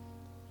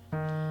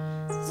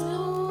 No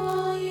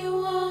wall you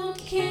won't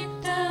kick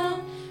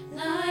down,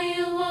 lie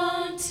you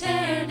won't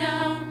tear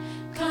down,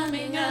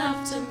 coming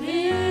after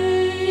me.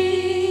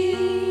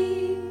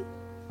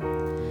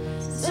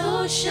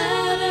 No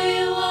shadow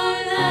you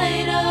won't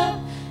light up,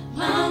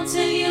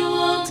 mountain you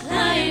won't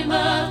climb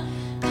up,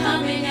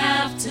 coming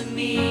after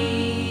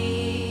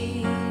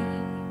me.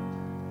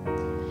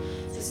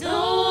 There's no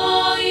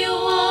wall you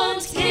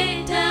won't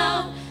kick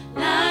down,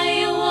 lie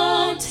you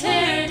won't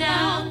tear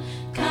down,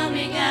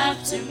 coming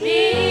after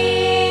me.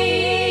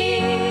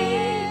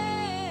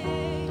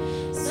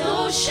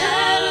 No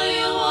shadow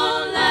you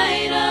won't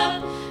light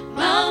up,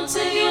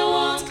 mountain you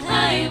won't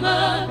climb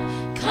up,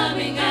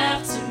 coming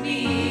after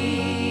me.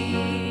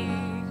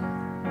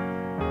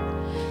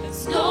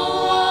 There's no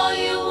wall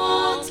you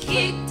won't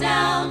kick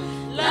down,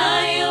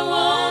 lie you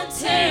won't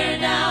tear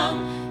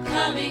down,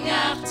 coming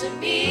after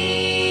me.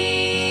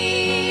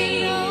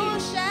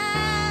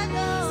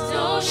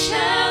 No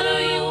shadow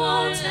you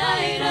won't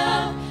light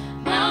up,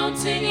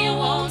 mountain you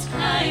won't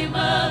climb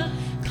up,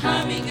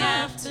 coming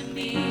after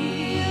me.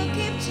 You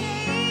keep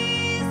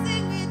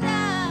chasing me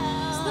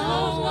down.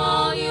 No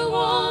wall you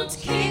won't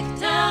kick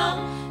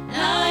down,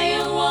 lie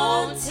you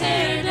won't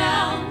tear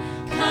down,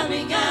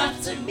 coming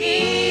after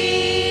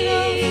me.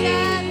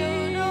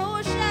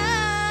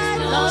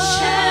 No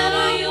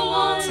shadow you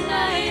won't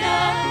light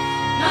up,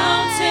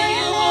 mountain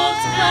you won't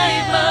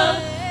climb up,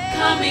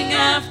 coming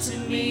after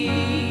me.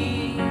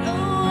 No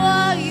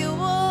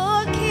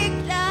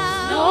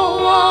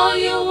wall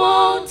you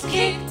won't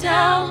kick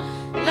down,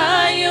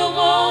 lie you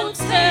won't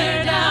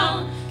tear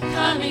down,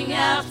 coming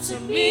after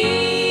me.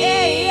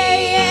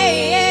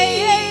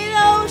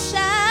 No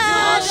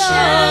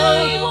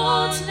shadow you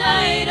won't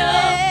light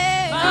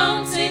up,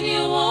 mountain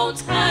you won't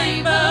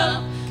climb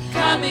up,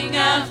 coming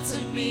after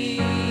me.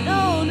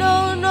 No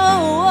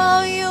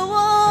wall you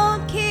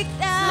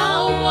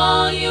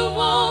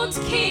won't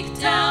kick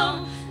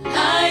down,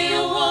 lie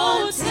you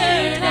won't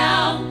tear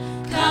down,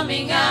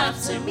 coming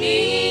after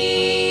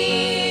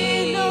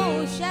me.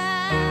 No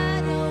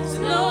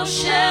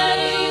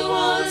shadow you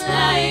won't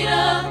light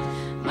up,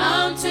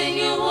 mountain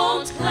you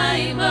won't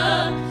climb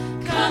up,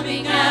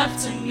 coming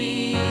after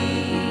me.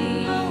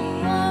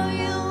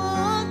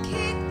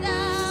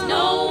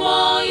 No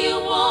wall you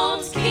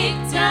won't kick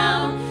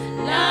down,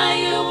 lie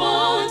you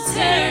won't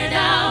tear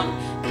down,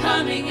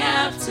 coming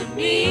after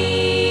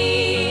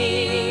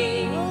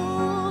me.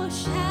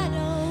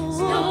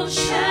 No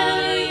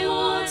shadow you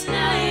won't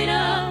light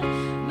up,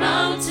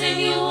 mountain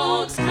you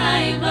won't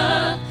climb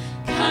up,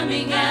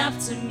 coming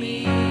after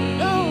me.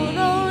 No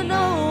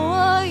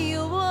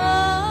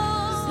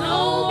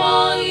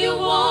wall you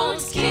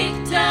won't kick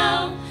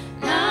down,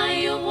 lie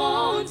you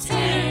won't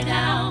tear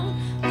down,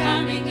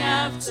 coming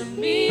after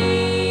me.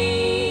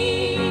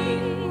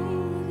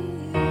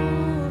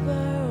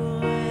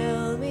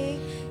 Overwhelming,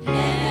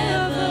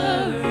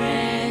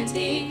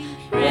 never-ending,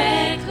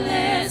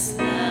 reckless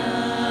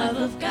love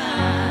of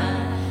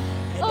God.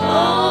 It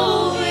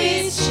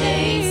always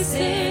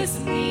chases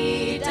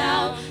me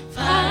down,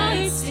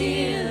 finds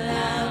till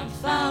I'm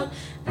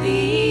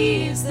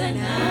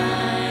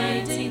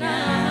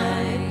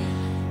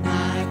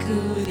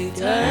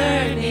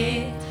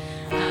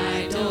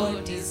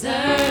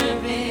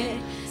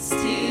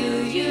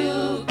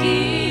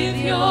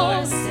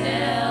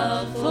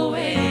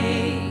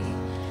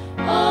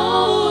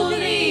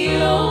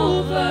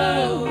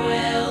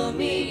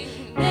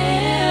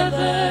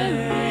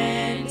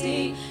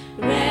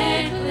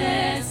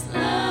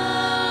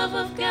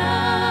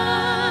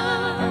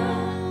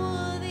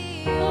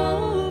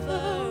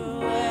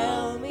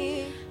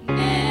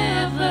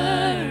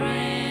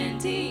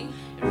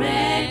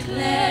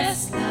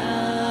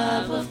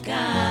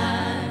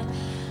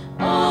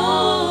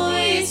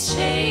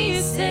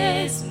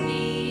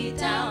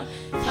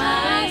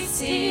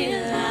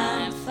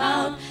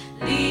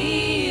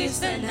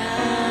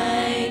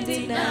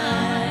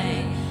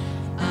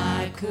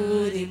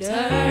didn't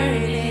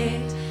earn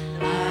it,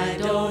 I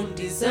don't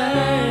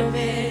deserve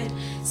it.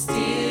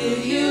 Still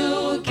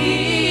you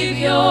give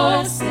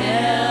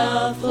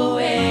yourself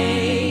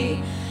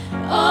away.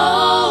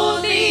 Oh,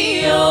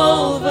 the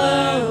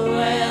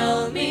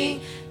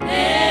overwhelming,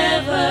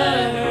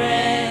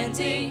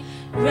 never-ending,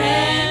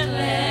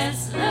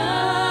 reckless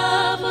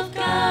love of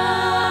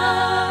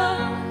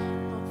God.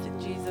 Oh,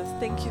 Jesus,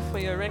 thank you for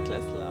your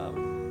reckless love.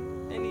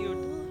 And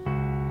you'd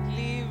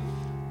leave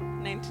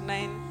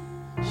 99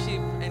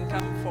 sheep and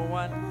come for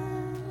one.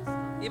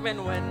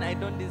 Even when I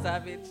don't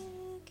deserve it.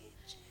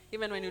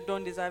 Even when you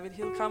don't deserve it,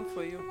 He'll come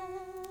for you.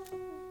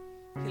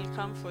 He'll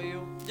come for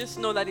you. Just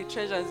know that He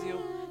treasures you.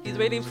 He's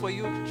waiting for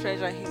you to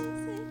treasure Him.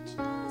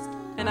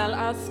 And I'll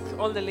ask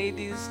all the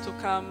ladies to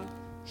come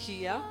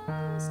here.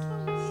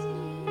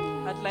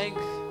 I'd like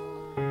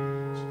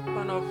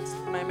one of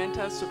my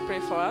mentors to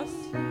pray for us.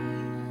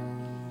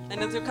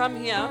 And as you come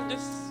here,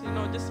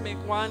 just make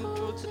 1,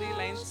 2, 3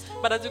 lines.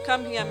 But as you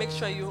come here, make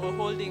sure you are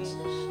holding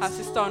a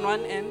sister on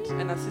one end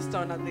and a sister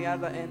on the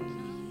other end.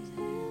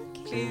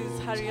 Please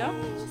hurry up.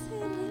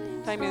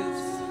 Time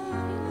is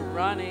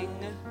running.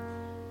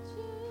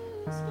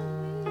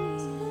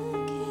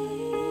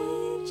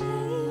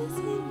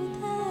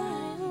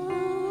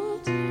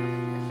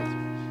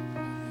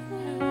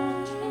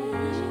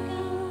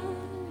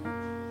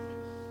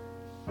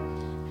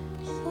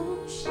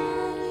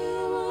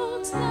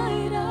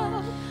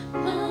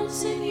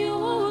 Mountain you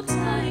won't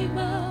climb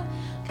up,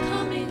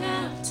 coming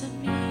after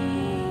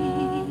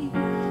me.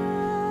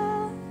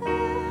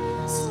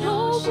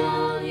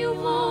 Snowball you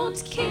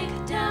won't kick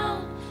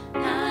down,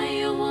 now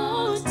you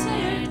won't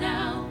tear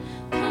down,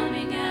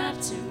 coming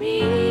after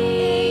me.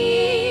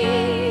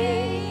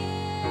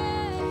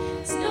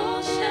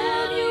 Snow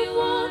shell you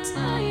won't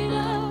hide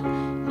up,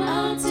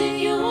 mountain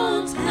you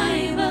won't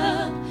climb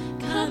up,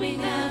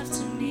 coming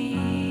after me.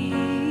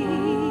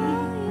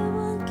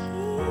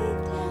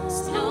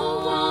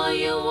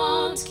 You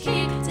won't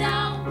kick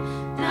down,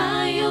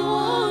 now you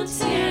won't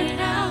tear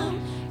down,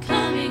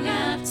 coming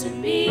after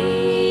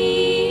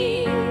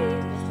me.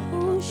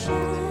 No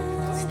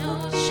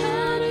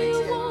shadow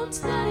you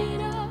won't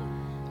light up,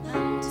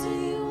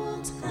 mountain you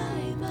won't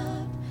climb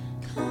up,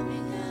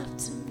 coming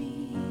after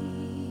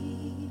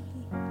me.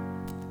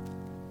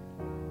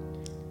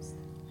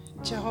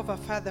 Jehovah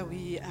Father,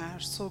 we are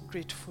so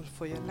grateful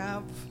for your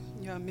love,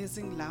 your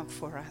amazing love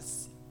for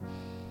us.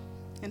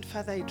 And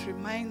Father, it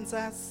reminds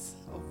us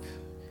of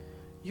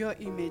your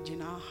image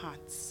in our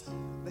hearts,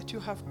 that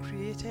you have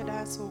created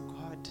us, oh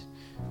God,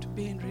 to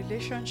be in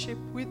relationship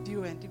with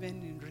you and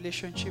even in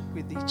relationship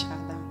with each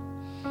other.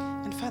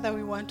 And Father,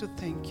 we want to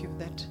thank you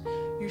that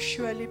you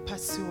surely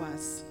pursue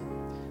us,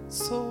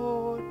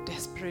 so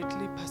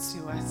desperately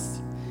pursue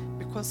us,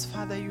 because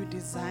Father, you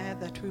desire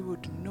that we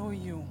would know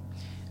you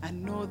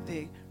and know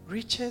the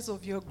riches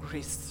of your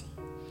grace.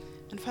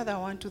 And Father, I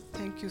want to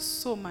thank you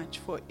so much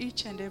for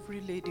each and every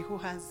lady who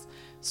has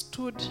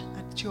stood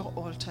at your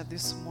altar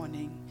this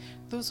morning.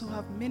 Those who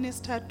have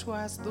ministered to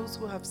us, those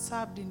who have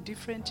served in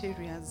different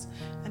areas,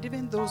 and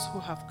even those who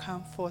have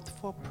come forth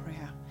for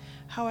prayer.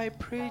 How I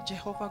pray,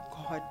 Jehovah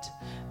God,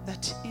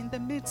 that in the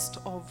midst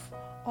of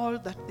all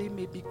that they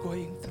may be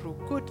going through,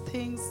 good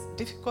things,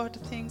 difficult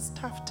things,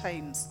 tough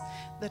times,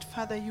 that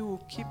Father, you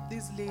will keep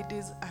these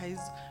ladies'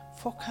 eyes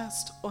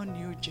focused on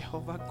you,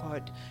 Jehovah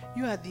God.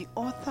 You are the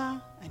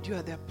author and you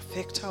are the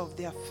perfecter of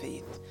their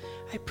faith.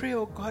 I pray,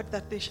 oh God,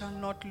 that they shall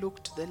not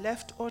look to the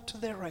left or to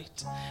the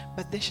right,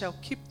 but they shall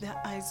keep their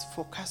eyes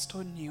focused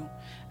on you.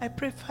 I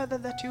pray, Father,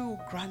 that you will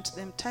grant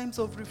them times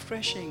of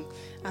refreshing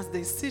as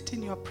they sit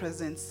in your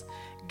presence,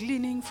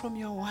 gleaning from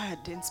your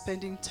word and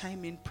spending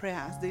time in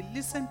prayer as they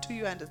listen to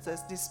you and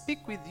as they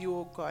speak with you,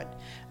 oh God.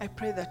 I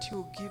pray that you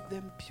will give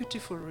them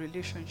beautiful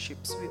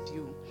relationships with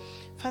you.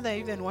 Father, I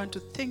even want to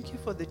thank you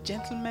for the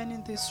gentlemen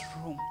in this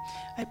room.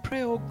 I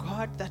pray, oh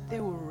God, that they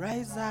will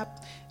rise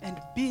up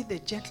and be the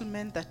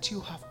gentlemen that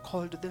you have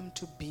called them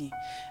to be.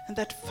 And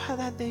that,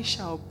 Father, they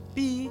shall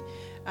be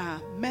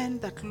men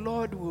that,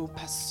 Lord, will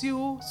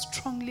pursue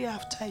strongly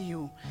after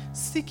you,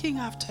 seeking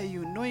after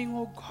you, knowing,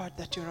 oh God,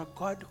 that you're a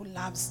God who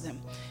loves them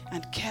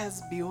and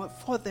cares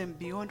for them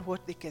beyond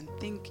what they can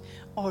think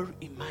or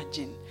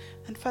imagine.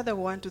 And Father,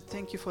 we want to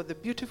thank you for the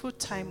beautiful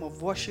time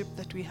of worship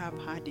that we have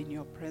had in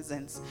your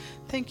presence.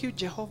 Thank you,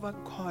 Jehovah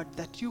God,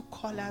 that you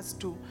call us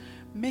to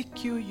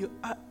make you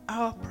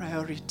our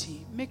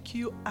priority, make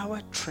you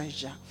our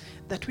treasure,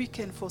 that we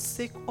can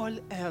forsake all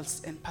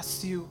else and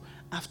pursue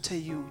after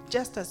you,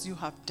 just as you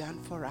have done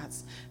for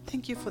us.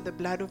 Thank you for the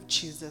blood of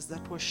Jesus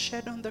that was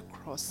shed on the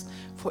cross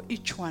for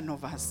each one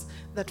of us.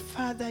 That,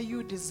 Father,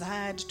 you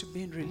desired to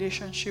be in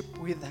relationship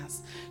with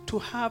us, to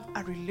have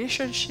a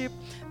relationship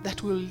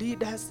that will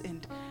lead us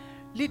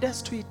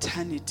to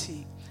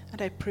eternity.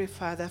 And I pray,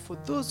 Father, for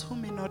those who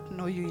may not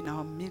know you in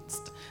our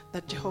midst,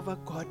 that Jehovah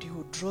God, you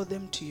will draw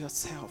them to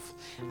yourself,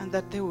 and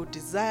that they will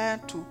desire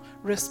to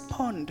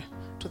respond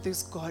to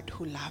this God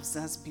who loves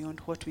us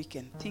beyond what we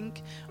can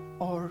think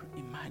or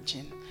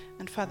imagine.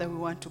 And Father, we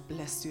want to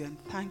bless you and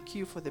thank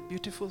you for the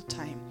beautiful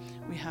time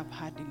we have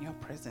had in your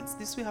presence.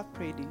 This we have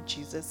prayed in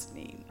Jesus'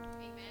 name.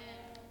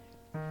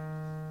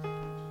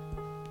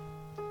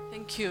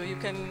 Thank you. You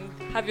can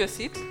have your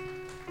seat.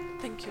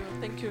 Thank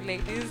you,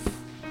 ladies.